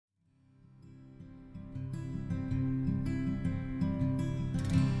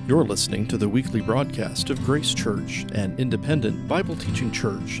You're listening to the weekly broadcast of Grace Church, an independent Bible-teaching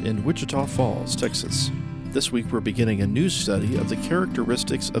church in Wichita Falls, Texas. This week we're beginning a new study of the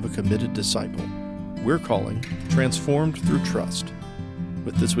characteristics of a committed disciple. We're calling Transformed Through Trust.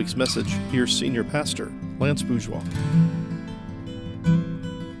 With this week's message, here's Senior Pastor Lance Bourgeois.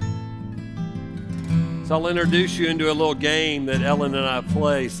 So I'll introduce you into a little game that Ellen and I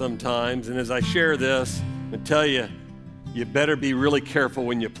play sometimes, and as I share this, I tell you, you better be really careful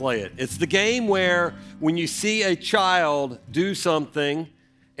when you play it. It's the game where when you see a child do something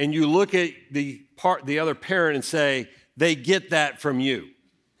and you look at the other parent and say, they get that from you.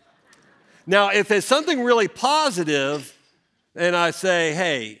 Now, if it's something really positive, and I say,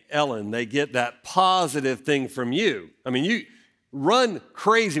 hey, Ellen, they get that positive thing from you. I mean, you run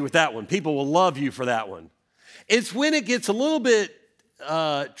crazy with that one. People will love you for that one. It's when it gets a little bit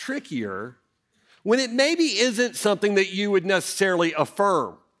trickier, when it maybe isn't something that you would necessarily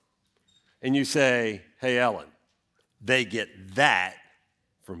affirm. And you say, hey, Ellen, they get that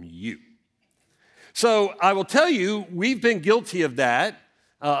from you. So I will tell you, we've been guilty of that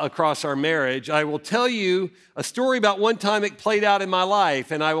across our marriage. I will tell you a story about one time it played out in my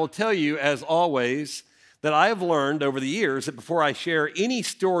life. And I will tell you, as always, that I have learned over the years that before I share any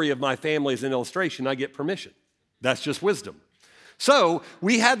story of my family as an illustration, I get permission. That's just wisdom. So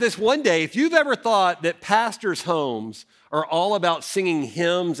we had this one day. If you've ever thought that pastors' homes are all about singing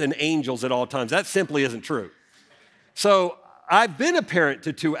hymns and angels at all times, that simply isn't true. So I've been a parent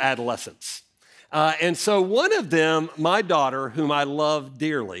to two adolescents. And so one of them, my daughter, whom I love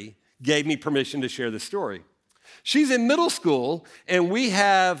dearly, gave me permission to share this story. She's in middle school, and we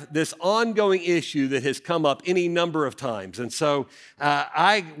have this ongoing issue that has come up any number of times. And so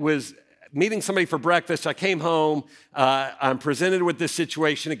I was meeting somebody for breakfast. I came home. I'm presented with this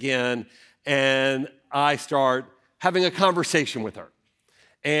situation again, and I start having a conversation with her.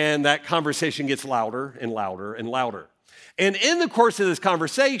 And that conversation gets louder and louder and louder. And in the course of this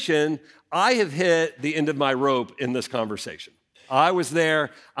conversation, I have hit the end of my rope in this conversation. I was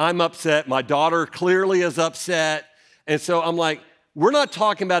there. I'm upset. My daughter clearly is upset. And so I'm like, we're not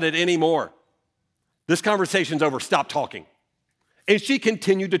talking about it anymore. This conversation's over. Stop talking. And she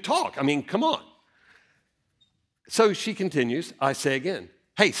continued to talk. I mean, come on. So she continues. I say again,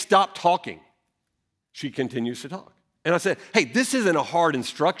 hey, stop talking. She continues to talk. And I said, hey, this isn't a hard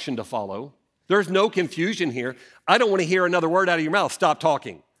instruction to follow. There's no confusion here. I don't want to hear another word out of your mouth. Stop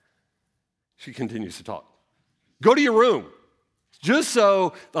talking. She continues to talk. Go to your room, just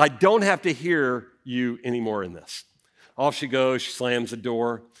so I don't have to hear you anymore in this. Off she goes. She slams the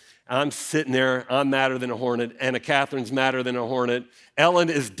door. I'm sitting there. I'm madder than a hornet. Anna Catherine's madder than a hornet. Ellen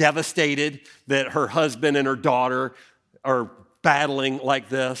is devastated that her husband and her daughter are battling like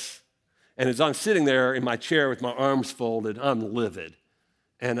this. And as I'm sitting there in my chair with my arms folded, I'm livid.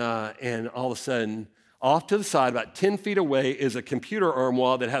 And all of a sudden, off to the side, about 10 feet away, is a computer arm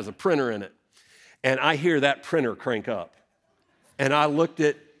wall that has a printer in it. And I hear that printer crank up. And I looked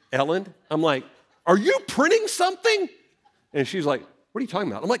at Ellen. I'm like, are you printing something? And she's like, what are you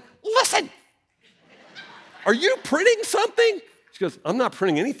talking about? I'm like, listen, are you printing something? She goes, I'm not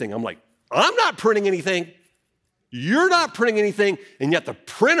printing anything. I'm like, I'm not printing anything. You're not printing anything, and yet the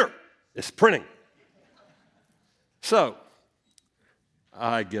printer is printing. So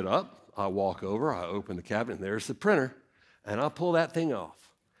I get up, I walk over, I open the cabinet, and there's the printer, and I pull that thing off.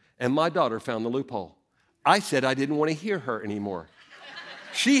 And my daughter found the loophole. I said I didn't want to hear her anymore.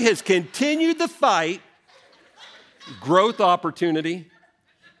 She has continued the fight. Growth opportunity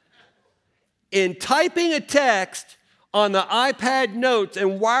in typing a text on the iPad notes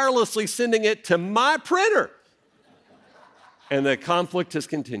and wirelessly sending it to my printer. And the conflict has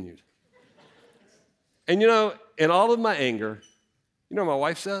continued. And in all of my anger, you know what my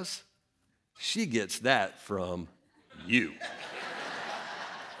wife says? She gets that from you.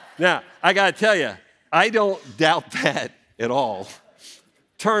 Now, I got to tell you, I don't doubt that at all.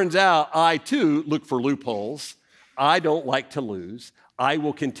 Turns out I, too, look for loopholes. I don't like to lose. I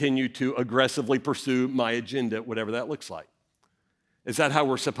will continue to aggressively pursue my agenda, whatever that looks like. Is that how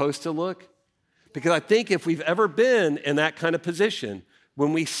we're supposed to look? Because I think if we've ever been in that kind of position,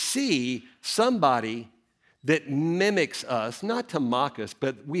 when we see somebody that mimics us, not to mock us,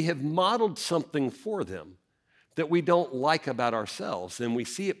 but we have modeled something for them that we don't like about ourselves, and we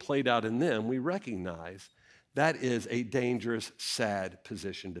see it played out in them, we recognize that is a dangerous, sad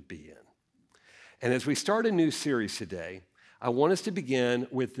position to be in. And as we start a new series today, I want us to begin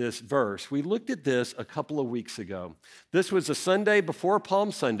with this verse. We looked at this a couple of weeks ago. This was the Sunday before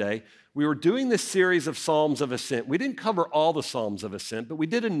Palm Sunday. We were doing this series of Psalms of Ascent. We didn't cover all the Psalms of Ascent, but we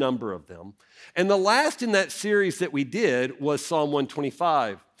did a number of them. And the last in that series that we did was Psalm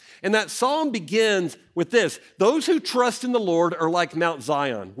 125. And that psalm begins with this: those who trust in the Lord are like Mount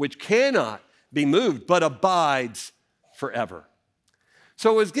Zion, which cannot be moved, but abides forever.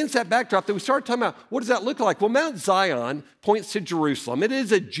 So it was against that backdrop that we started talking about, what does that look like? Well, Mount Zion points to Jerusalem. It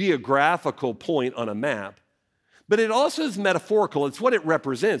is a geographical point on a map, but it also is metaphorical. It's what it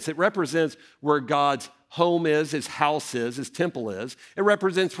represents. It represents where God's home is, his house is, his temple is. It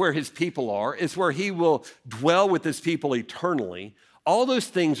represents where his people are. It's where he will dwell with his people eternally. All those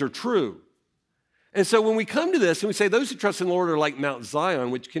things are true. And so when we come to this and we say those who trust in the Lord are like Mount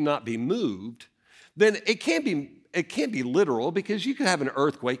Zion, which cannot be moved, then it can't be literal, because you could have an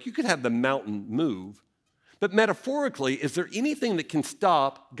earthquake, you could have the mountain move. But metaphorically, is there anything that can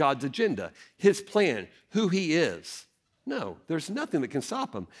stop God's agenda, his plan, who he is? No, there's nothing that can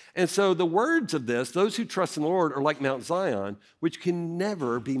stop him. And so the words of this, those who trust in the Lord are like Mount Zion, which can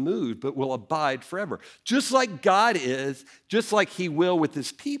never be moved, but will abide forever. Just like God is, just like he will with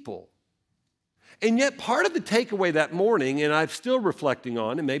his people. And yet part of the takeaway that morning, and I'm still reflecting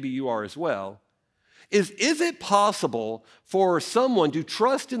on, and maybe you are as well, is it possible for someone to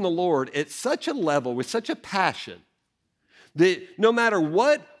trust in the Lord at such a level, with such a passion, that no matter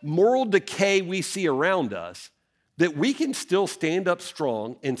what moral decay we see around us, that we can still stand up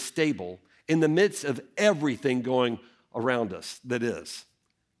strong and stable in the midst of everything going around us that is?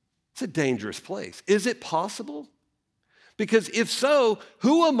 It's a dangerous place. Is it possible? Because if so,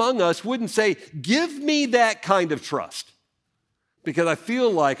 who among us wouldn't say, give me that kind of trust? Because I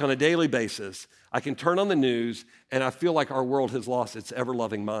feel like on a daily basis, I can turn on the news and I feel like our world has lost its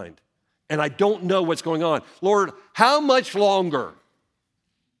ever-loving mind. And I don't know what's going on. Lord, how much longer?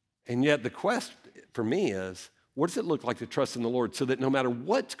 And yet the quest for me is, what does it look like to trust in the Lord so that no matter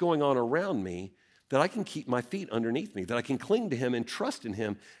what's going on around me, that I can keep my feet underneath me, that I can cling to him and trust in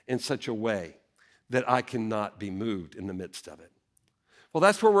him in such a way that I cannot be moved in the midst of it? Well,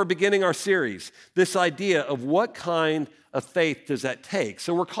 that's where we're beginning our series, this idea of what kind of faith does that take.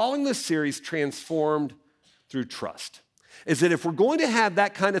 So we're calling this series Transformed Through Trust. Is that if we're going to have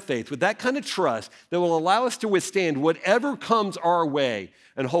that kind of faith, with that kind of trust that will allow us to withstand whatever comes our way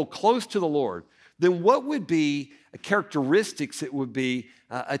and hold close to the Lord, then what would be characteristics that would be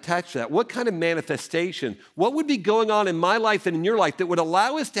attached to that? What kind of manifestation? What would be going on in my life and in your life that would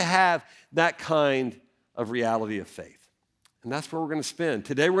allow us to have that kind of reality of faith? And that's where we're going to spend.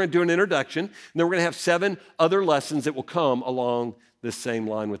 Today we're going to do an introduction, and then we're going to have 7 other lessons that will come along this same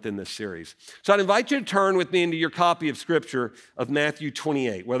line within this series. So I'd invite you to turn with me into your copy of Scripture of Matthew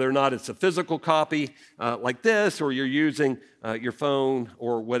 28, whether or not it's a physical copy like this, or you're using your phone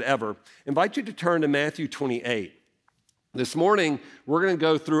or whatever. I invite you to turn to Matthew 28. This morning, we're going to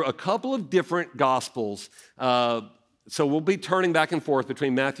go through a couple of different Gospels. So we'll be turning back and forth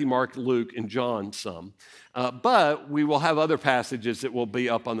between Matthew, Mark, Luke, and John some. But we will have other passages that will be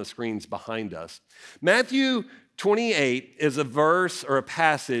up on the screens behind us. Matthew 28 is a verse or a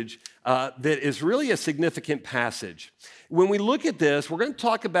passage that is really a significant passage. When we look at this, we're going to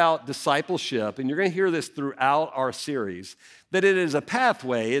talk about discipleship, and you're going to hear this throughout our series, that it is a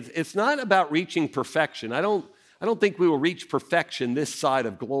pathway. It's not about reaching perfection. I don't think we will reach perfection this side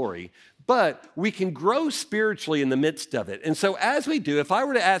of glory, but we can grow spiritually in the midst of it. And so as we do, if I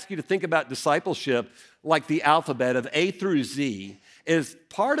were to ask you to think about discipleship like the alphabet of A through Z, is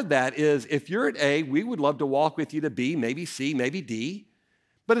part of that is if you're at A, we would love to walk with you to B, maybe C, maybe D.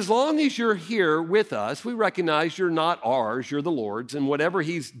 But as long as you're here with us, we recognize you're not ours, you're the Lord's, and whatever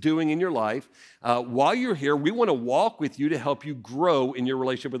he's doing in your life, while you're here, we want to walk with you to help you grow in your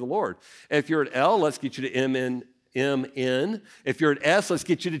relationship with the Lord. If you're at L, let's get you to M, N. If you're at S, let's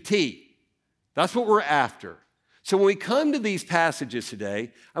get you to T. That's what we're after. So when we come to these passages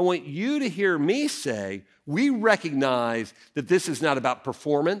today, I want you to hear me say, we recognize that this is not about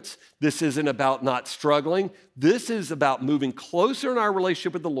performance. This isn't about not struggling. This is about moving closer in our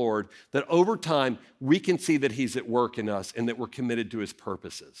relationship with the Lord, that over time we can see that he's at work in us and that we're committed to his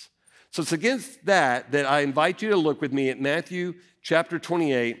purposes. So it's against that I invite you to look with me at Matthew chapter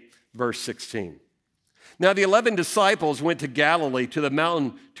 28, verse 16. Now the 11 disciples went to Galilee, to the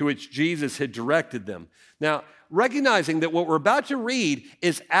mountain to which Jesus had directed them. Now, recognizing that what we're about to read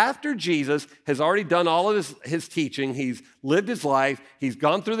is after Jesus has already done all of his teaching, he's lived his life, he's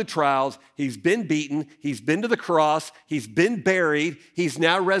gone through the trials, he's been beaten, he's been to the cross, he's been buried, he's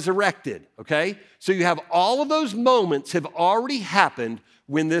now resurrected, okay? So you have all of those moments have already happened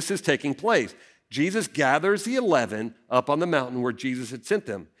when this is taking place. Jesus gathers the 11 up on the mountain where Jesus had sent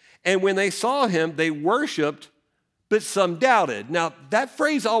them. And when they saw him, they worshiped, but some doubted. Now, that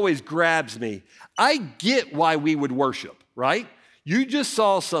phrase always grabs me. I get why we would worship, right? You just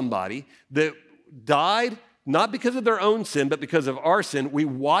saw somebody that died not because of their own sin, but because of our sin. We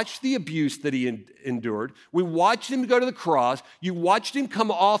watched the abuse that he endured. We watched him go to the cross. You watched him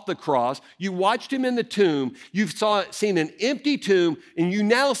come off the cross. You watched him in the tomb. You've seen an empty tomb, and you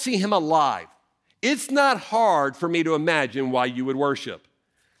now see him alive. It's not hard for me to imagine why you would worship.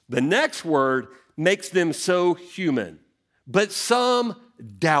 The next word makes them so human, but some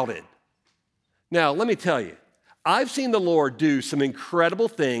doubted. Now, let me tell you, I've seen the Lord do some incredible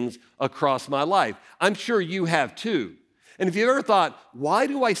things across my life. I'm sure you have too. And if you've ever thought, why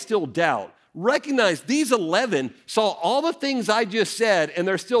do I still doubt? Recognize these 11 saw all the things I just said, and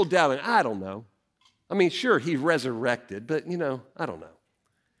they're still doubting. I don't know. I mean, sure, he resurrected, but I don't know.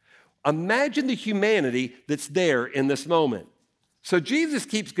 Imagine the humanity that's there in this moment. So Jesus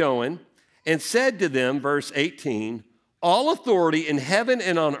keeps going and said to them, verse 18, all authority in heaven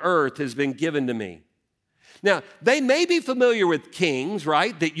and on earth has been given to me. Now, they may be familiar with kings,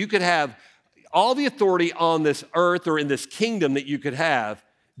 right? That you could have all the authority on this earth or in this kingdom that you could have.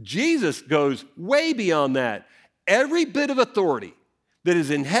 Jesus goes way beyond that. Every bit of authority that is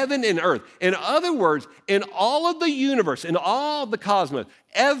in heaven and earth. In other words, in all of the universe, in all of the cosmos,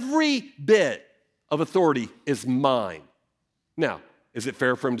 every bit of authority is mine. Now, is it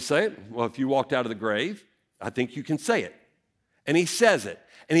fair for him to say it? Well, if you walked out of the grave, I think you can say it. And he says it.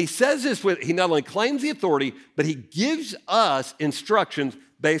 And he says this he not only claims the authority, but he gives us instructions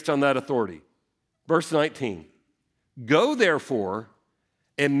based on that authority. Verse 19, go therefore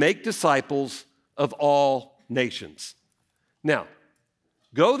and make disciples of all nations. Now,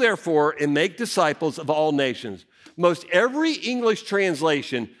 go therefore and make disciples of all nations. Most every English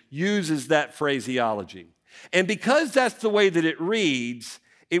translation uses that phraseology. And because that's the way that it reads,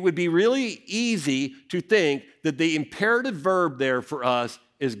 it would be really easy to think that the imperative verb there for us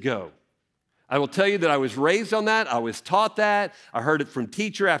is go. I will tell you that I was raised on that. I was taught that. I heard it from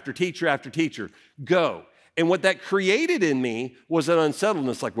teacher after teacher after teacher. Go. And what that created in me was an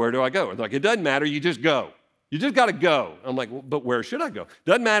unsettledness, like, where do I go? Like, it doesn't matter, you just go. You just got to go. I'm like, well, but where should I go?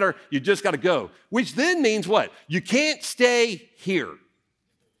 Doesn't matter, you just got to go. Which then means what? You can't stay here.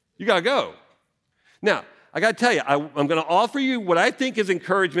 You got to go. Now, I got to tell you, I'm going to offer you what I think is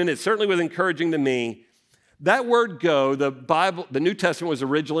encouragement. It certainly was encouraging to me. That word go, the Bible, the New Testament was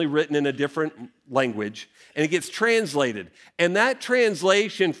originally written in a different language, and it gets translated. And that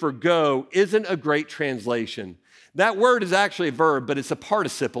translation for go isn't a great translation. That word is actually a verb, but it's a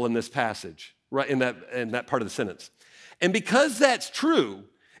participle in this passage, right, in that part of the sentence. And because that's true,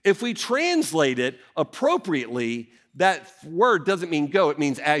 if we translate it appropriately, that word doesn't mean go, it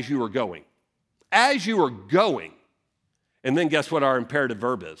means as you are going. As you are going. And then guess what our imperative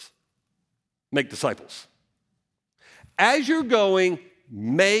verb is? Make disciples. As you're going,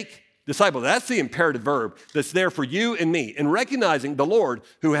 make disciples. That's the imperative verb that's there for you and me. And recognizing the Lord,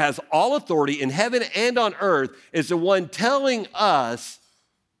 who has all authority in heaven and on earth, is the one telling us,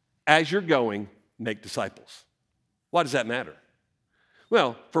 as you're going, make disciples. Why does that matter?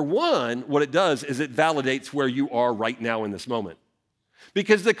 Well, for one, what it does is it validates where you are right now in this moment.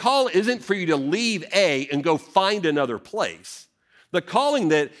 Because the call isn't for you to leave A and go find another place. The calling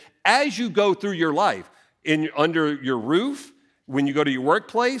that as you go through your life, under your roof, when you go to your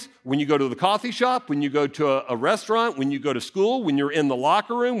workplace, when you go to the coffee shop, when you go to a restaurant, when you go to school, when you're in the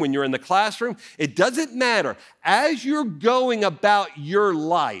locker room, when you're in the classroom, it doesn't matter. As you're going about your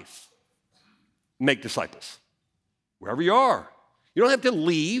life, make disciples. Wherever you are. You don't have to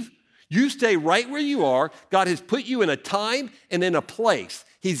leave. You stay right where you are. God has put you in a time and in a place.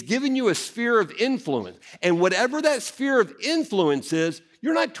 He's given you a sphere of influence. And whatever that sphere of influence is,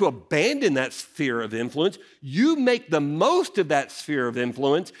 you're not to abandon that sphere of influence. You make the most of that sphere of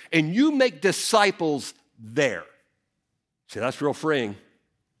influence, and you make disciples there. See, that's real freeing.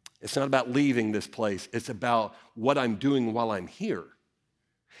 It's not about leaving this place. It's about what I'm doing while I'm here.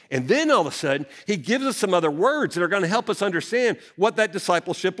 And then all of a sudden, he gives us some other words that are going to help us understand what that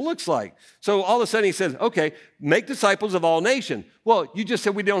discipleship looks like. So all of a sudden he says, okay, make disciples of all nations. Well, you just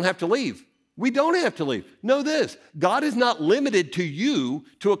said we don't have to leave. We don't have to leave. Know this, God is not limited to you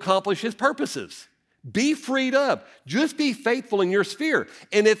to accomplish his purposes. Be freed up. Just be faithful in your sphere.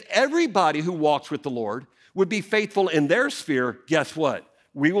 And if everybody who walks with the Lord would be faithful in their sphere, guess what?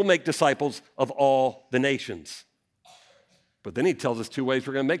 We will make disciples of all the nations. But then he tells us two ways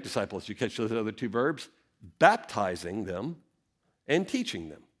we're going to make disciples. You catch those other two verbs? Baptizing them and teaching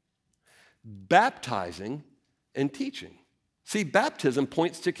them. Baptizing and teaching. See, baptism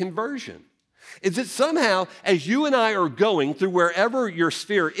points to conversion. Is that somehow, as you and I are going through wherever your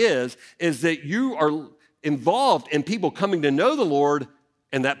sphere is that you are involved in people coming to know the Lord,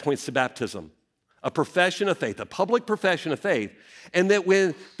 and that points to baptism, a profession of faith, a public profession of faith. And that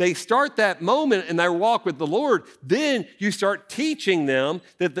when they start that moment in their walk with the Lord, then you start teaching them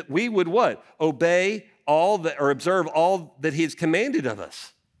that we would what? Obey all that, or observe all that He has commanded of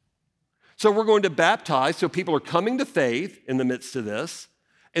us. So we're going to baptize, so people are coming to faith in the midst of this,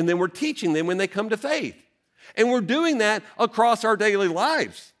 and then we're teaching them when they come to faith. And we're doing that across our daily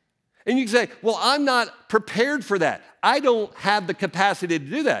lives. And you can say, well, I'm not prepared for that. I don't have the capacity to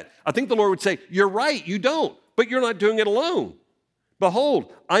do that. I think the Lord would say, you're right, you don't, but you're not doing it alone.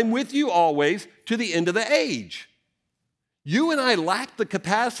 Behold, I'm with you always to the end of the age. You and I lack the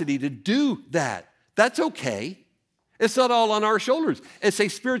capacity to do that. That's okay. It's not all on our shoulders. It's a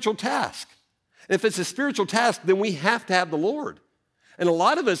spiritual task. If it's a spiritual task, then we have to have the Lord. And a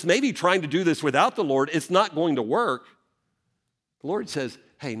lot of us may be trying to do this without the Lord. It's not going to work. The Lord says,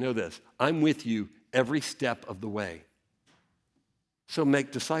 hey, know this. I'm with you every step of the way. So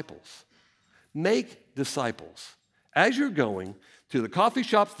make disciples. Make disciples. As you're going to the coffee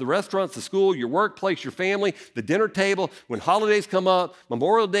shops, the restaurants, the school, your workplace, your family, the dinner table, when holidays come up,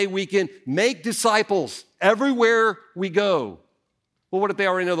 Memorial Day weekend, make disciples everywhere we go. Well, what if they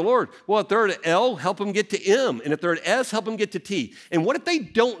already know the Lord? Well, if they're at L, help them get to M. And if they're at S, help them get to T. And what if they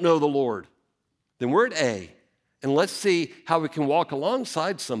don't know the Lord? Then we're at A. And let's see how we can walk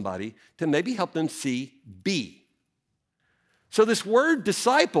alongside somebody to maybe help them see B. So this word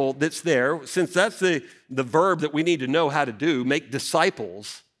disciple that's there, since that's the verb that we need to know how to do, make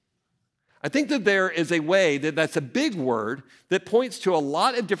disciples, I think that there is a way that's a big word that points to a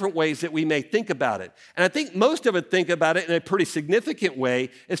lot of different ways that we may think about it. And I think most of us think about it in a pretty significant way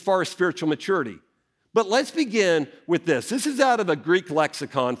as far as spiritual maturity. But let's begin with this. This is out of a Greek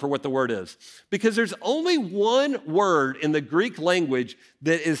lexicon for what the word is, because there's only one word in the Greek language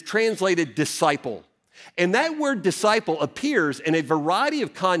that is translated disciple. And that word disciple appears in a variety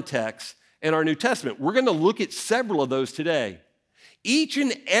of contexts in our New Testament. We're going to look at several of those today. Each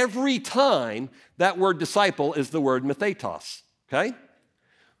and every time that word disciple is the word mathetos, okay?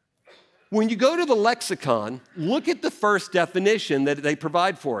 When you go to the lexicon, look at the first definition that they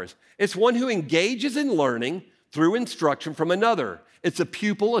provide for us. It's one who engages in learning through instruction from another. It's a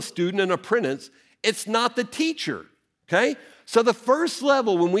pupil, a student, an apprentice. It's not the teacher, okay? So the first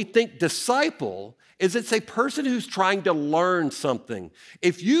level when we think disciple is it's a person who's trying to learn something.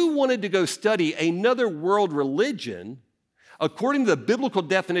 If you wanted to go study another world religion, according to the biblical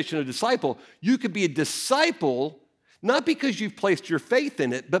definition of disciple, you could be a disciple not because you've placed your faith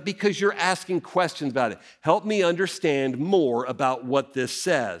in it, but because you're asking questions about it. Help me understand more about what this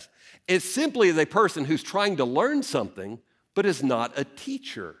says. It's simply a person who's trying to learn something, but is not a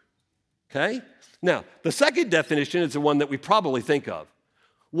teacher, okay? Now, the second definition is the one that we probably think of.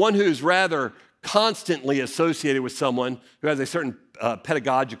 One who's rather constantly associated with someone who has a certain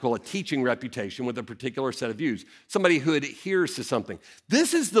pedagogical, a teaching reputation with a particular set of views, somebody who adheres to something.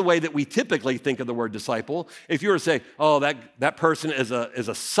 This is the way that we typically think of the word disciple. If you were to say, oh, that person is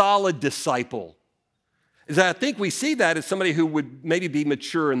a solid disciple, is that I think we see that as somebody who would maybe be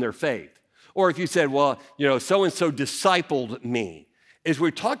mature in their faith. Or if you said, well, so-and-so discipled me, is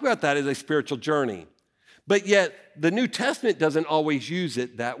we talk about that as a spiritual journey. But yet, the New Testament doesn't always use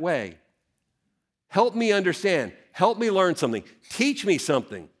it that way. Help me understand. Help me learn something. Teach me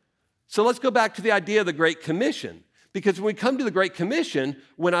something. So let's go back to the idea of the Great Commission. Because when we come to the Great Commission,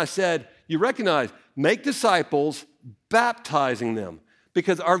 when I said, you recognize, make disciples, baptizing them.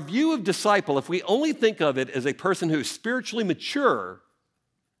 Because our view of disciple, if we only think of it as a person who is spiritually mature,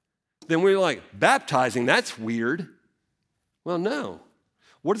 then we're like, baptizing, that's weird. Well, no.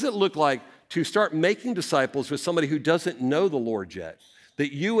 What does it look like to start making disciples with somebody who doesn't know the Lord yet?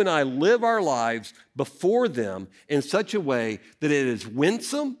 That you and I live our lives before them in such a way that it is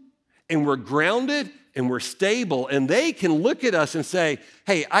winsome and we're grounded and we're stable, and they can look at us and say,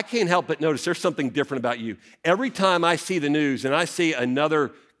 hey, I can't help but notice there's something different about you. Every time I see the news and I see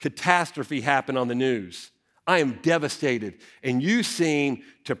another catastrophe happen on the news, I am devastated, and you seem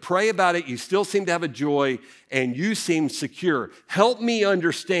to pray about it, you still seem to have a joy, and you seem secure. Help me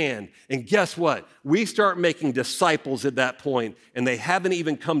understand. And guess what? We start making disciples at that point, and they haven't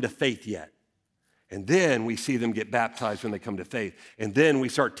even come to faith yet. And then we see them get baptized when they come to faith. And then we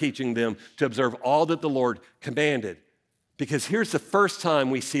start teaching them to observe all that the Lord commanded. Because here's the first time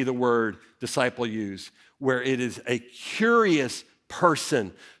we see the word disciple used, where it is a curious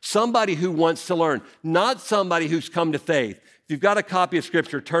person, somebody who wants to learn, not somebody who's come to faith. If you've got a copy of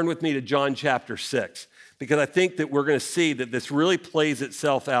Scripture, turn with me to John chapter 6, because I think that we're going to see that this really plays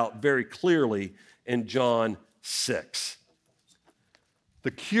itself out very clearly in John 6. The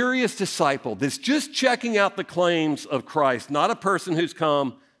curious disciple that's just checking out the claims of Christ, not a person who's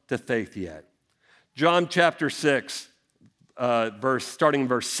come to faith yet. John chapter 6, starting in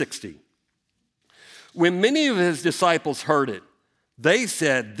verse 60. When many of his disciples heard it, they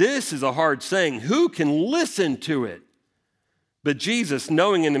said, "This is a hard saying. Who can listen to it?" But Jesus,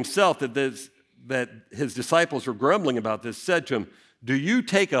 knowing in himself that his disciples were grumbling about this, said to him, "Do you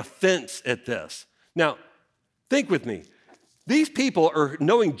take offense at this?" Now, think with me. These people are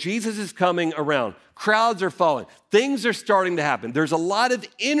knowing Jesus is coming around. Crowds are falling. Things are starting to happen. There's a lot of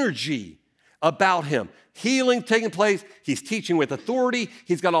energy about him. Healing taking place. He's teaching with authority.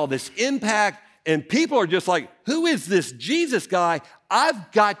 He's got all this impact. And people are just like, who is this Jesus guy?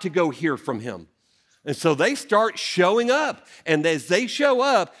 I've got to go hear from him. And so they start showing up. And as they show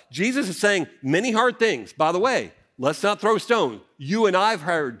up, Jesus is saying many hard things. By the way, let's not throw stones. You and I have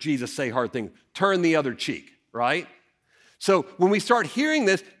heard Jesus say hard things. Turn the other cheek, right? So when we start hearing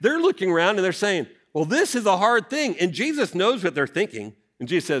this, they're looking around and they're saying, well, this is a hard thing. And Jesus knows what they're thinking. And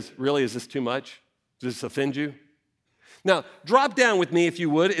Jesus says, really, is this too much? Does this offend you? Now, drop down with me, if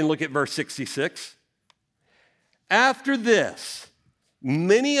you would, and look at verse 66. After this,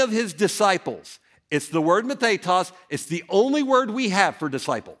 many of his disciples, it's the word mathetos, it's the only word we have for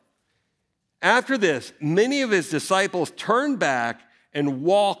disciple. After this, many of his disciples turned back and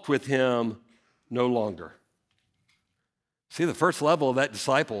walked with him no longer. See, the first level of that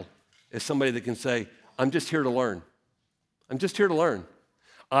disciple is somebody that can say, I'm just here to learn. I'm just here to learn.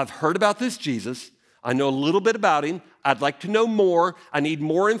 I've heard about this Jesus. I know a little bit about him. I'd like to know more. I need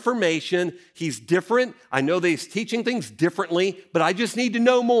more information. He's different. I know that he's teaching things differently, but I just need to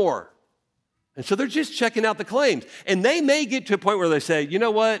know more. And so they're just checking out the claims. And they may get to a point where they say, you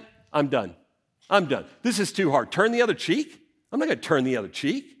know what? I'm done. I'm done. This is too hard. Turn the other cheek? I'm not going to turn the other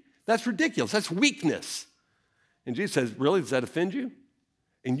cheek. That's ridiculous. That's weakness. And Jesus says, really, does that offend you?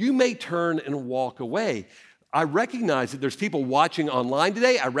 And you may turn and walk away. I recognize that there's people watching online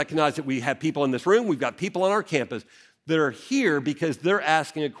today. I recognize that we have people in this room. We've got people on our campus that are here because they're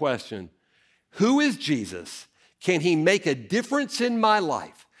asking a question. Who is Jesus? Can he make a difference in my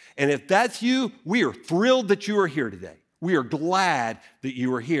life? And if that's you, we are thrilled that you are here today. We are glad that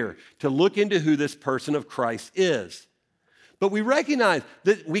you are here to look into who this person of Christ is. But we recognize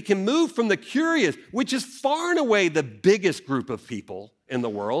that we can move from the curious, which is far and away the biggest group of people in the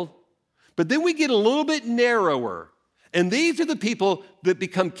world, but then we get a little bit narrower. And these are the people that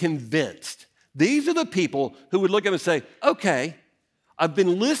become convinced. These are the people who would look at him and say, okay, I've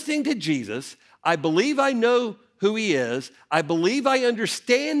been listening to Jesus. I believe I know who he is. I believe I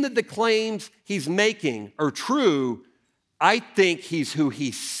understand that the claims he's making are true. I think he's who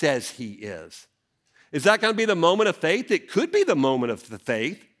he says he is. Is that going to be the moment of faith? It could be the moment of the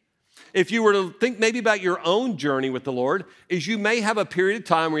faith. If you were to think maybe about your own journey with the Lord, is you may have a period of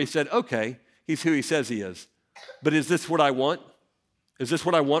time where you said, okay, he's who he says he is. But is this what I want? Is this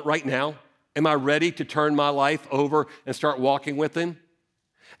what I want right now? Am I ready to turn my life over and start walking with him?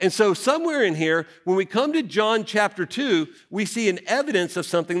 And so somewhere in here, when we come to John chapter 2, we see an evidence of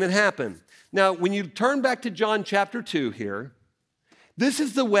something that happened. Now, when you turn back to John chapter 2 here, this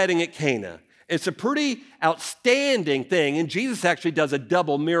is the wedding at Cana. It's a pretty outstanding thing, and Jesus actually does a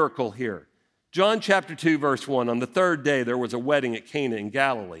double miracle here. John chapter 2, verse 1, on the third day there was a wedding at Cana in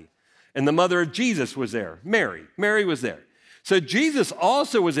Galilee, and the mother of Jesus was there, Mary. Mary was there. So Jesus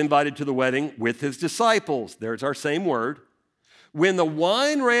also was invited to the wedding with his disciples. There's our same word. When the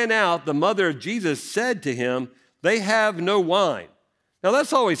wine ran out, the mother of Jesus said to him, they have no wine. Now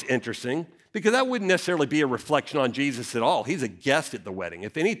that's always interesting, because that wouldn't necessarily be a reflection on Jesus at all. He's a guest at the wedding.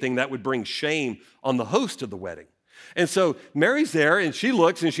 If anything, that would bring shame on the host of the wedding. And so Mary's there, and she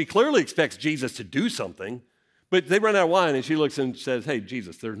looks, and she clearly expects Jesus to do something, but they run out of wine, and she looks and says, hey,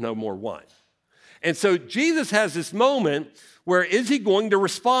 Jesus, there's no more wine. And so Jesus has this moment where is he going to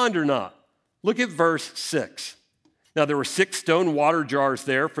respond or not? Look at verse 6. Now, there were 6 stone water jars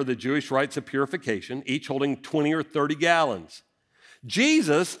there for the Jewish rites of purification, each holding 20 or 30 gallons.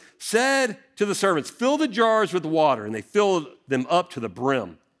 Jesus said to the servants, fill the jars with water, and they filled them up to the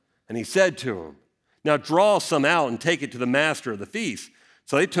brim. And he said to them, now draw some out and take it to the master of the feast.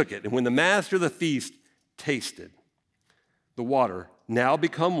 So they took it, and when the master of the feast tasted the water, now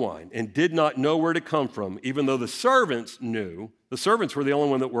become wine, and did not know where to come from, even though the servants knew, the servants were the only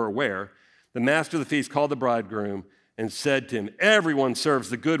one that were aware, the master of the feast called the bridegroom and said to him, everyone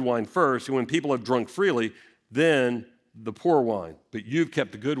serves the good wine first, and when people have drunk freely, then the poor wine, but you've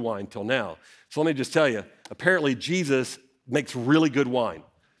kept the good wine till now. So let me just tell you, apparently Jesus makes really good wine.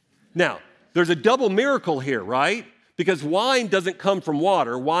 Now, there's a double miracle here, right? Because wine doesn't come from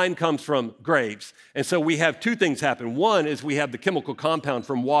water, wine comes from grapes. And so we have two things happen. One is we have the chemical compound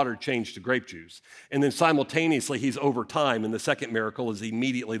from water changed to grape juice. And then simultaneously, he's over time. And the second miracle is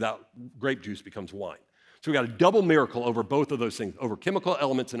immediately that grape juice becomes wine. So we got a double miracle over both of those things, over chemical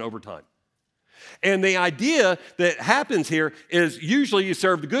elements and over time. And the idea that happens here is usually you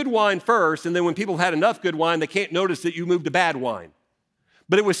serve the good wine first, and then when people have had enough good wine, they can't notice that you moved to bad wine.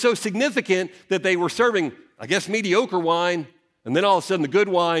 But it was so significant that they were serving, I guess, mediocre wine, and then all of a sudden the good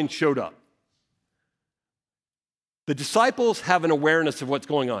wine showed up. The disciples have an awareness of what's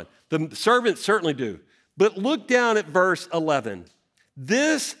going on. The servants certainly do. But look down at verse 11.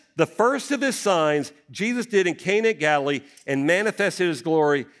 This, the first of his signs, Jesus did in Cana of Galilee and manifested his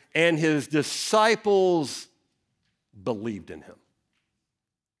glory, and his disciples believed in him.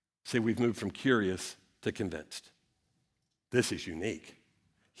 See, we've moved from curious to convinced. This is unique.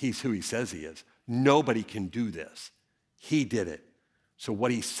 He's who he says he is. Nobody can do this. He did it. So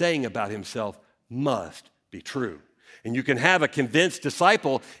what he's saying about himself must be true. And you can have a convinced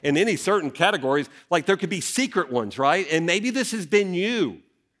disciple in any certain categories, like there could be secret ones, right? And maybe this has been you.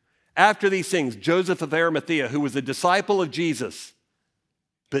 After these things, Joseph of Arimathea, who was a disciple of Jesus,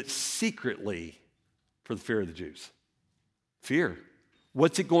 but secretly for the fear of the Jews. Fear.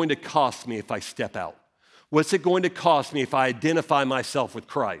 What's it going to cost me if I step out? What's it going to cost me if I identify myself with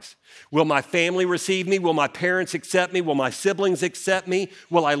Christ? Will my family receive me? Will my parents accept me? Will my siblings accept me?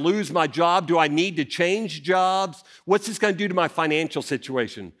 Will I lose my job? Do I need to change jobs? What's this going to do to my financial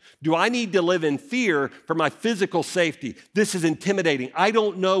situation? Do I need to live in fear for my physical safety? This is intimidating. I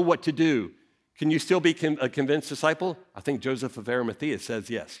don't know what to do. Can you still be a convinced disciple? I think Joseph of Arimathea says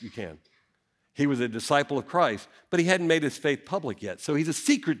yes, you can. He was a disciple of Christ, but he hadn't made his faith public yet. So he's a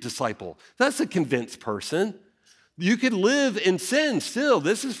secret disciple. That's a convinced person. You could live in sin still.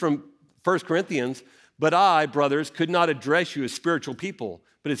 This is from 1 Corinthians. But I, brothers, could not address you as spiritual people,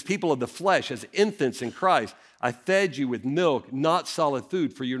 but as people of the flesh, as infants in Christ. I fed you with milk, not solid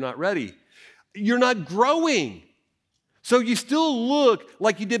food, for you're not ready. You're not growing. So you still look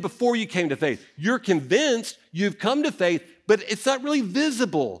like you did before you came to faith. You're convinced you've come to faith, but it's not really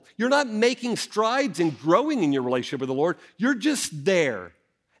visible. You're not making strides and growing in your relationship with the Lord. You're just there.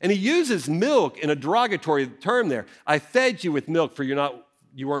 And he uses milk in a derogatory term there. I fed you with milk, for you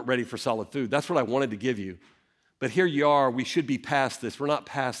weren't ready for solid food. That's what I wanted to give you. But here you are. We should be past this. We're not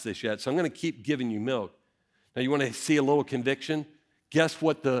past this yet. So I'm going to keep giving you milk. Now you want to see a little conviction? Guess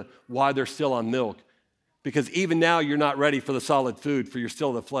why they're still on milk? Because even now you're not ready for the solid food, for you're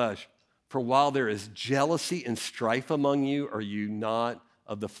still the flesh. For while there is jealousy and strife among you, are you not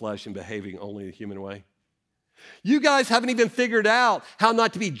of the flesh and behaving only the human way? You guys haven't even figured out how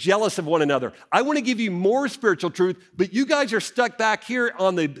not to be jealous of one another. I want to give you more spiritual truth, but you guys are stuck back here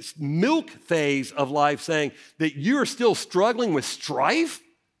on the milk phase of life saying that you are still struggling with strife?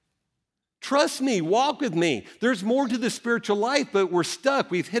 Trust me, walk with me. There's more to the spiritual life, but we're stuck.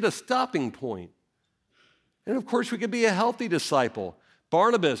 We've hit a stopping point. And of course, we could be a healthy disciple.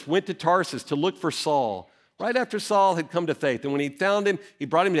 Barnabas went to Tarsus to look for Saul right after Saul had come to faith. And when he found him, he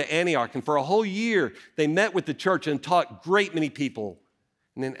brought him to Antioch. And for a whole year, they met with the church and taught great many people.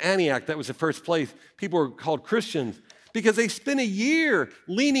 And in Antioch, that was the first place people were called Christians because they spent a year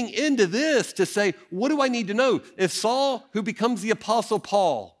leaning into this to say, what do I need to know? If Saul, who becomes the Apostle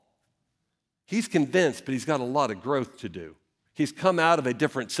Paul, he's convinced, but he's got a lot of growth to do. He's come out of a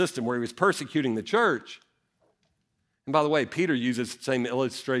different system where he was persecuting the church. And by the way, Peter uses the same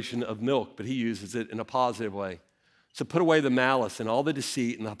illustration of milk, but he uses it in a positive way. So put away the malice and all the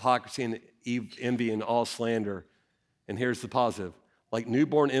deceit and the hypocrisy and envy and all slander. And here's the positive. Like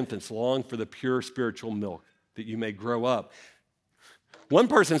newborn infants, long for the pure spiritual milk that you may grow up. One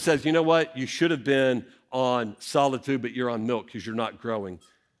person says, you know what? You should have been on solid food, but you're on milk because you're not growing.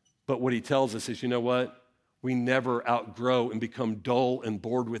 But what he tells us is, you know what? We never outgrow and become dull and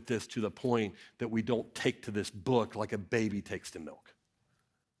bored with this to the point that we don't take to this book like a baby takes to milk.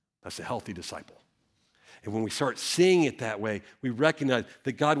 That's a healthy disciple. And when we start seeing it that way, we recognize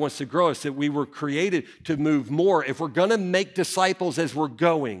that God wants to grow us, that we were created to move more. If we're going to make disciples as we're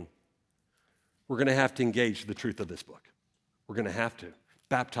going, we're going to have to engage the truth of this book. We're going to have to,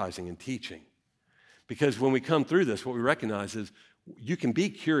 baptizing and teaching. Because when we come through this, what we recognize is you can be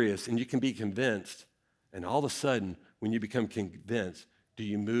curious and you can be convinced. And all of a sudden, when you become convinced, do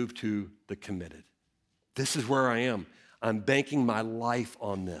you move to the committed? This is where I am. I'm banking my life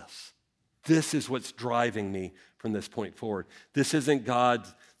on this. This is what's driving me from this point forward. This isn't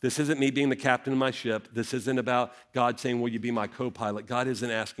me being the captain of my ship. This isn't about God saying, will you be my co-pilot? God isn't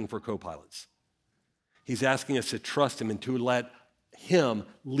asking for co-pilots. He's asking us to trust him and to let him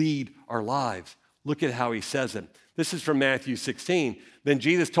lead our lives. Look at how he says it. This is from Matthew 16. Then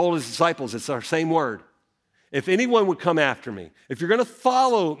Jesus told his disciples, it's our same word. If anyone would come after me, if you're going to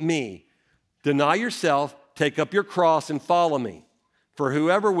follow me, deny yourself, take up your cross and follow me. For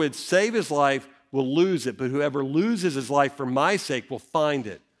whoever would save his life will lose it, but whoever loses his life for my sake will find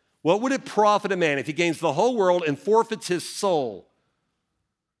it. What would it profit a man if he gains the whole world and forfeits his soul?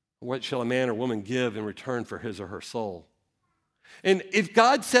 What shall a man or woman give in return for his or her soul? And if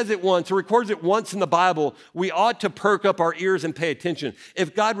God says it once or records it once in the Bible, we ought to perk up our ears and pay attention.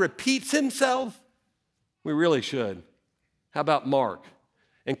 If God repeats himself, we really should. How about Mark?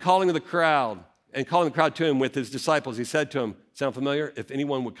 And calling the crowd to him with his disciples, he said to him, sound familiar? If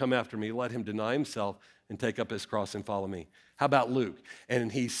anyone would come after me, let him deny himself and take up his cross and follow me. How about Luke?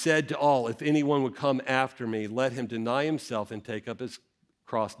 And he said to all, if anyone would come after me, let him deny himself and take up his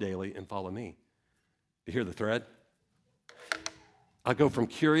cross daily and follow me. You hear the thread? I go from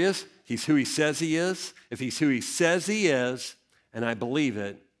curious, he's who he says he is. If he's who he says he is, and I believe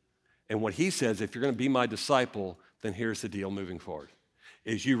it, and what he says, if you're going to be my disciple, then here's the deal moving forward,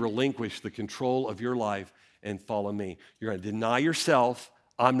 is you relinquish the control of your life and follow me. You're going to deny yourself.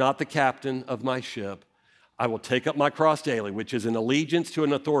 I'm not the captain of my ship. I will take up my cross daily, which is an allegiance to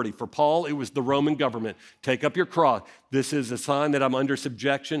an authority. For Paul, it was the Roman government. Take up your cross. This is a sign that I'm under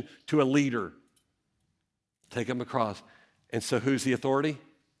subjection to a leader. Take up my cross. And so who's the authority?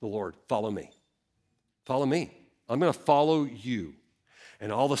 The Lord. Follow me. Follow me. I'm going to follow you.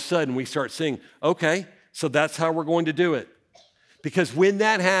 And all of a sudden we start seeing, okay, so that's how we're going to do it. Because when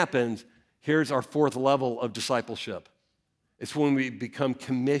that happens, here's our fourth level of discipleship. It's when we become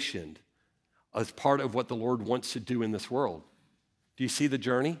commissioned as part of what the Lord wants to do in this world. Do you see the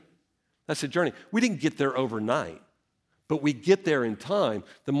journey? That's the journey. We didn't get there overnight, but we get there in time.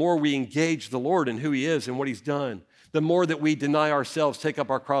 The more we engage the Lord and who he is and what he's done, the more that we deny ourselves, take up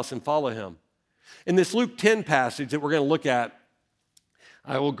our cross, and follow him. In this Luke 10 passage that we're going to look at,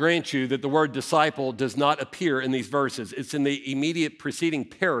 I will grant you that the word disciple does not appear in these verses. It's in the immediate preceding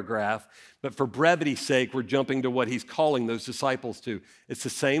paragraph, but for brevity's sake, we're jumping to what he's calling those disciples to. It's the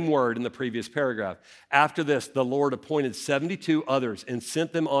same word in the previous paragraph. After this, the Lord appointed 72 others and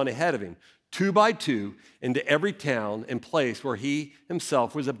sent them on ahead of him, 2 by 2, into every town and place where he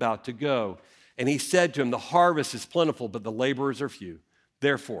himself was about to go. And he said to him, the harvest is plentiful, but the laborers are few.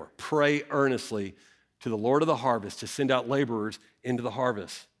 Therefore, pray earnestly to the Lord of the harvest to send out laborers into the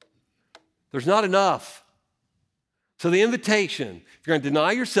harvest. There's not enough. So the invitation, if you're going to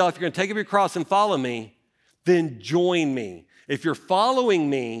deny yourself, you're going to take up your cross and follow me, then join me. If you're following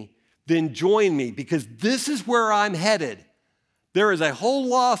me, then join me, because this is where I'm headed. There is a whole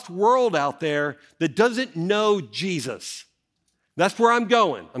lost world out there that doesn't know Jesus. That's where I'm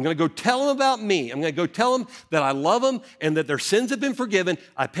going. I'm going to go tell them about me. I'm going to go tell them that I love them and that their sins have been forgiven.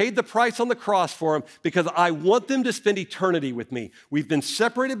 I paid the price on the cross for them because I want them to spend eternity with me. We've been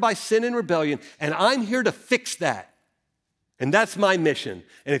separated by sin and rebellion, and I'm here to fix that. And that's my mission.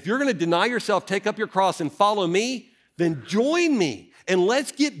 And if you're going to deny yourself, take up your cross, and follow me, then join me, and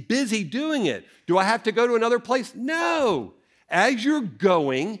let's get busy doing it. Do I have to go to another place? No. As you're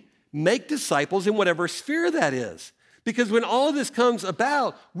going, make disciples in whatever sphere that is. Because when all of this comes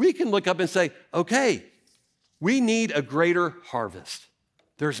about, we can look up and say, okay, we need a greater harvest.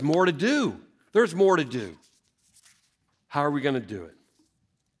 There's more to do. There's more to do. How are we going to do it?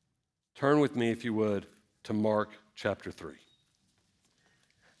 Turn with me, if you would, to Mark chapter 3.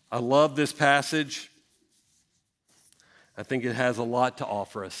 I love this passage. I think it has a lot to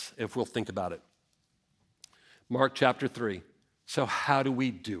offer us if we'll think about it. Mark chapter 3. So how do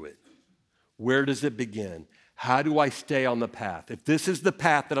we do it? Where does it begin? How do I stay on the path? If this is the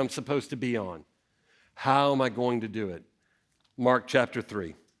path that I'm supposed to be on, how am I going to do it? Mark chapter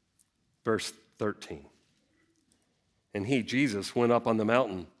 3, verse 13. And he, Jesus, went up on the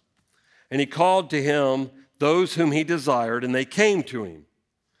mountain, and he called to him those whom he desired, and they came to him.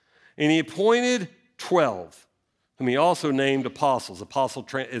 And he appointed 12, whom he also named apostles. Apostle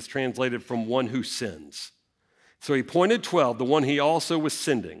is translated from one who sends. So he appointed 12, the one he also was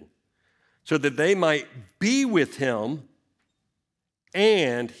sending, so that they might be with him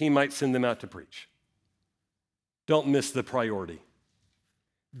and he might send them out to preach. Don't miss the priority.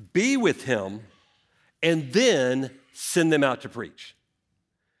 Be with him and then send them out to preach.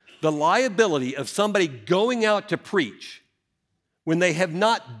 The liability of somebody going out to preach when they have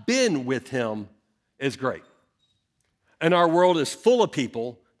not been with him is great. And our world is full of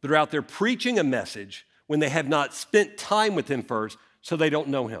people that are out there preaching a message when they have not spent time with him first, so they don't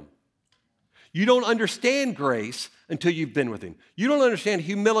know him. You don't understand grace until you've been with him. You don't understand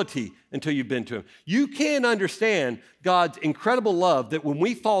humility until you've been to him. You can't understand God's incredible love that when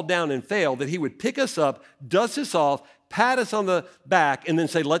we fall down and fail, that he would pick us up, dust us off, pat us on the back, and then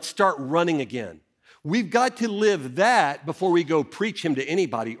say, let's start running again. We've got to live that before we go preach him to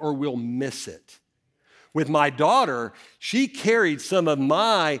anybody, or we'll miss it. With my daughter, she carried some of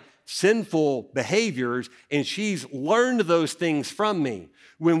my sinful behaviors, and she's learned those things from me.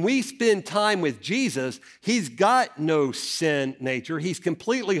 When we spend time with Jesus, he's got no sin nature. He's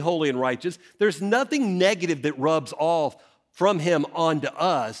completely holy and righteous. There's nothing negative that rubs off from him onto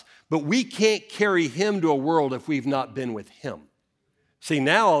us, but we can't carry him to a world if we've not been with him. See,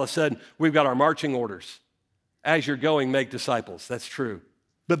 now all of a sudden, we've got our marching orders. As you're going, make disciples. That's true.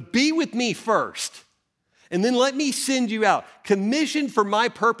 But be with me first, and then let me send you out, commissioned for my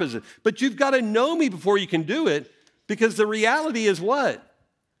purposes. But you've got to know me before you can do it, because the reality is what?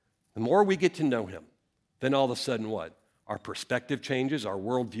 The more we get to know him, then all of a sudden what? Our perspective changes, our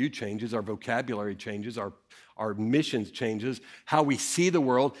worldview changes, our vocabulary changes, our missions changes, how we see the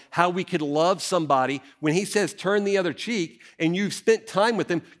world, how we could love somebody. When he says turn the other cheek and you've spent time with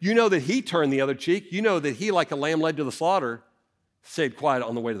him, you know that he turned the other cheek. You know that he, like a lamb led to the slaughter, stayed quiet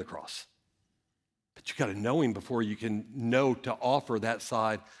on the way to the cross. But you got to know him before you can know to offer that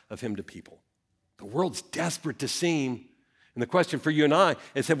side of him to people. The world's desperate to see him. And the question for you and I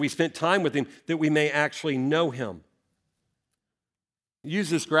is, have we spent time with him that we may actually know him? I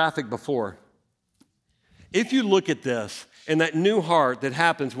used this graphic before. If you look at this and that new heart that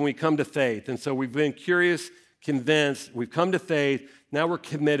happens when we come to faith, and so we've been curious, convinced, we've come to faith, now we're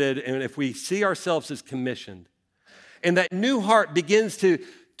committed, and if we see ourselves as commissioned, and that new heart begins to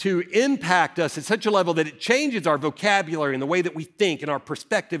impact us at such a level that it changes our vocabulary and the way that we think and our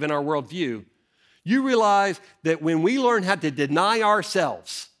perspective and our worldview, you realize that when we learn how to deny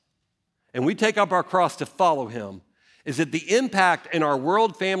ourselves and we take up our cross to follow him, is that the impact in our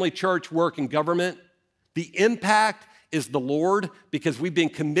world, family, church, work, and government, the impact is the Lord, because we've been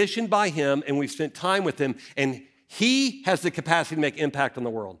commissioned by him and we've spent time with him, and he has the capacity to make impact on the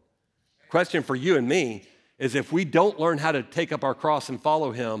world. Question for you and me is, if we don't learn how to take up our cross and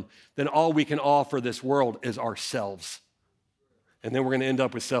follow him, then all we can offer this world is ourselves. And then we're going to end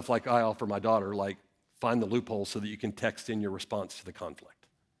up with stuff like I offer my daughter, like find the loophole so that you can text in your response to the conflict.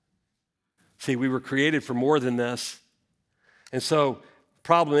 See, we were created for more than this. And so the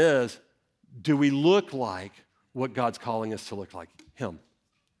problem is, do we look like what God's calling us to look like? Him.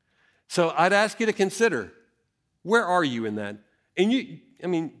 So I'd ask you to consider, where are you in that? And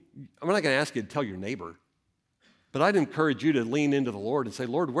I'm not going to ask you to tell your neighbor, but I'd encourage you to lean into the Lord and say,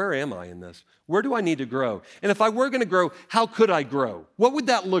 Lord, where am I in this? Where do I need to grow? And if I were going to grow, how could I grow? What would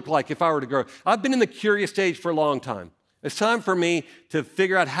that look like if I were to grow? I've been in the curious stage for a long time. It's time for me to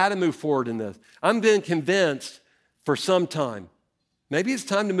figure out how to move forward in this. I've been convinced for some time. Maybe it's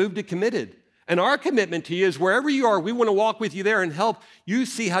time to move to committed. And our commitment to you is, wherever you are, we want to walk with you there and help you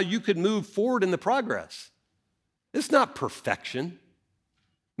see how you could move forward in the progress. It's not perfection.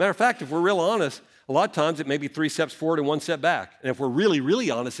 Matter of fact, if we're real honest, a lot of times it may be 3 steps forward and 1 step back. And if we're really, really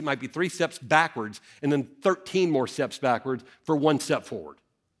honest, it might be 3 steps backwards and then 13 more steps backwards for 1 step forward.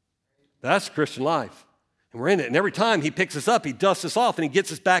 That's Christian life. And we're in it. And every time he picks us up, he dusts us off and he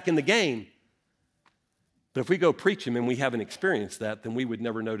gets us back in the game. But if we go preach him and we haven't experienced that, then we would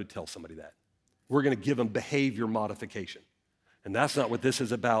never know to tell somebody that. We're going to give them behavior modification. And that's not what this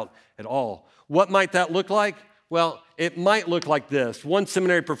is about at all. What might that look like? Well, it might look like this. One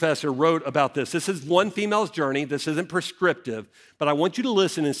seminary professor wrote about this. This is one female's journey. This isn't prescriptive, but I want you to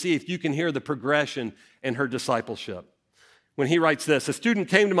listen and see if you can hear the progression in her discipleship. When he writes this, a student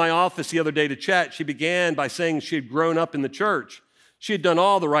came to my office the other day to chat. She began by saying she had grown up in the church. She had done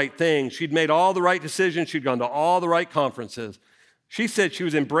all the right things. She'd made all the right decisions. She'd gone to all the right conferences. She said she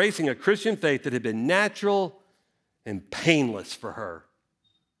was embracing a Christian faith that had been natural and painless for her.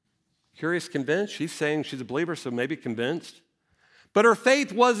 Curious, convinced? She's saying she's a believer, so maybe convinced. But her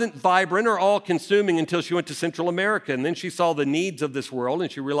faith wasn't vibrant or all-consuming until she went to Central America, and then she saw the needs of this world,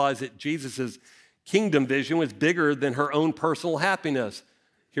 and she realized that Jesus' kingdom vision was bigger than her own personal happiness.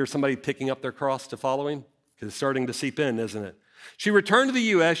 Here's somebody picking up their cross to follow him? Because it's starting to seep in, isn't it? She returned to the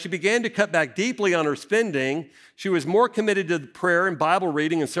U.S. She began to cut back deeply on her spending. She was more committed to prayer and Bible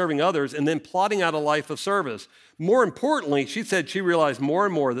reading and serving others, and then plotting out a life of service. More importantly, she said she realized more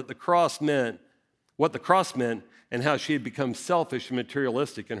and more that the cross meant, what the cross meant, and how she had become selfish and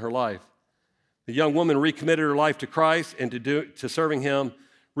materialistic in her life. The young woman recommitted her life to Christ and to serving him,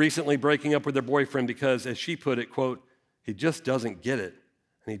 recently breaking up with her boyfriend because, as she put it, quote, he just doesn't get it,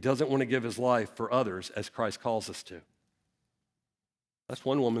 and he doesn't want to give his life for others as Christ calls us to. That's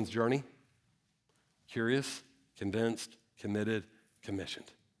one woman's journey. Curious, convinced, committed,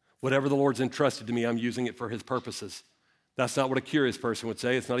 commissioned. Whatever the Lord's entrusted to me, I'm using it for his purposes. That's not what a curious person would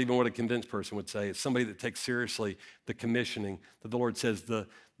say. It's not even what a convinced person would say. It's somebody that takes seriously the commissioning that the Lord says the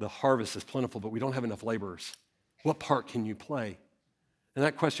harvest is plentiful, but we don't have enough laborers. What part can you play? And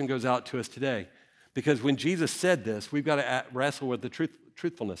that question goes out to us today. Because when Jesus said this, we've got to wrestle with the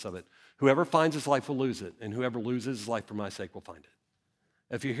truthfulness of it. Whoever finds his life will lose it, and whoever loses his life for my sake will find it.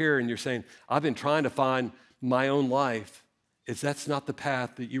 If you're here and you're saying, I've been trying to find my own life, that's not the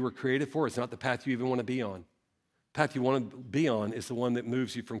path that you were created for. It's not the path you even want to be on. The path you want to be on is the one that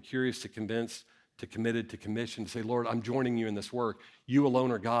moves you from curious to convinced to committed to commissioned, to say, Lord, I'm joining you in this work. You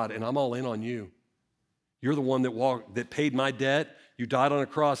alone are God, and I'm all in on you. You're the one that paid my debt. You died on a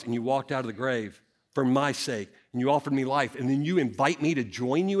cross, and you walked out of the grave for my sake, and you offered me life, and then you invite me to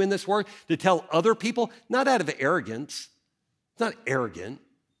join you in this work, to tell other people, not out of arrogance. It's not arrogant.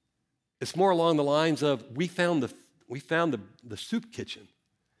 It's more along the lines of, we found the soup kitchen,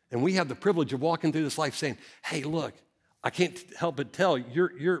 and we have the privilege of walking through this life saying, hey, look, I can't help but tell,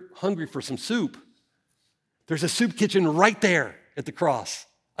 you're hungry for some soup. There's a soup kitchen right there at the cross.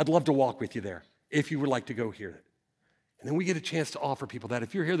 I'd love to walk with you there if you would like to go hear it. And then we get a chance to offer people that.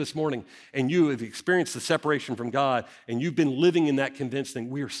 If you're here this morning and you have experienced the separation from God and you've been living in that convinced thing,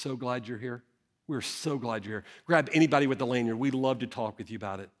 we are so glad you're here. We're so glad you're here. Grab anybody with the lanyard. We'd love to talk with you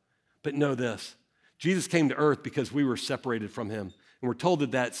about it. But know this, Jesus came to earth because we were separated from him. And we're told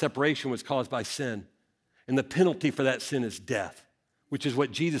that separation was caused by sin. And the penalty for that sin is death, which is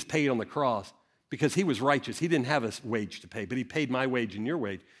what Jesus paid on the cross because he was righteous. He didn't have a wage to pay, but he paid my wage and your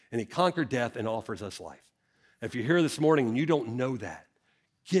wage. And he conquered death and offers us life. If you're here this morning and you don't know that,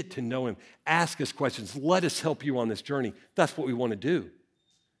 get to know him. Ask us questions. Let us help you on this journey. That's what we want to do.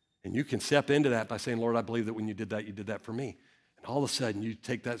 And you can step into that by saying, Lord, I believe that when you did that for me. And all of a sudden, you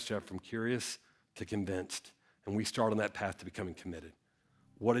take that step from curious to convinced, and we start on that path to becoming committed.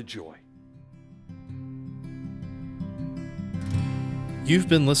 What a joy. You've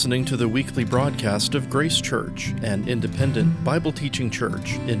been listening to the weekly broadcast of Grace Church, an independent Bible teaching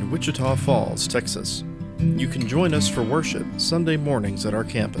church in Wichita Falls, Texas. You can join us for worship Sunday mornings at our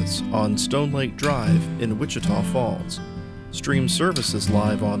campus on Stone Lake Drive in Wichita Falls. Stream services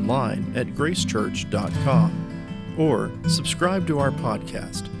live online at gracechurch.com or subscribe to our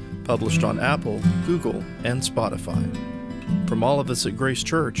podcast, published on Apple, Google, and Spotify. From all of us at Grace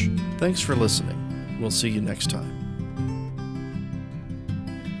Church, thanks for listening. We'll see you next time.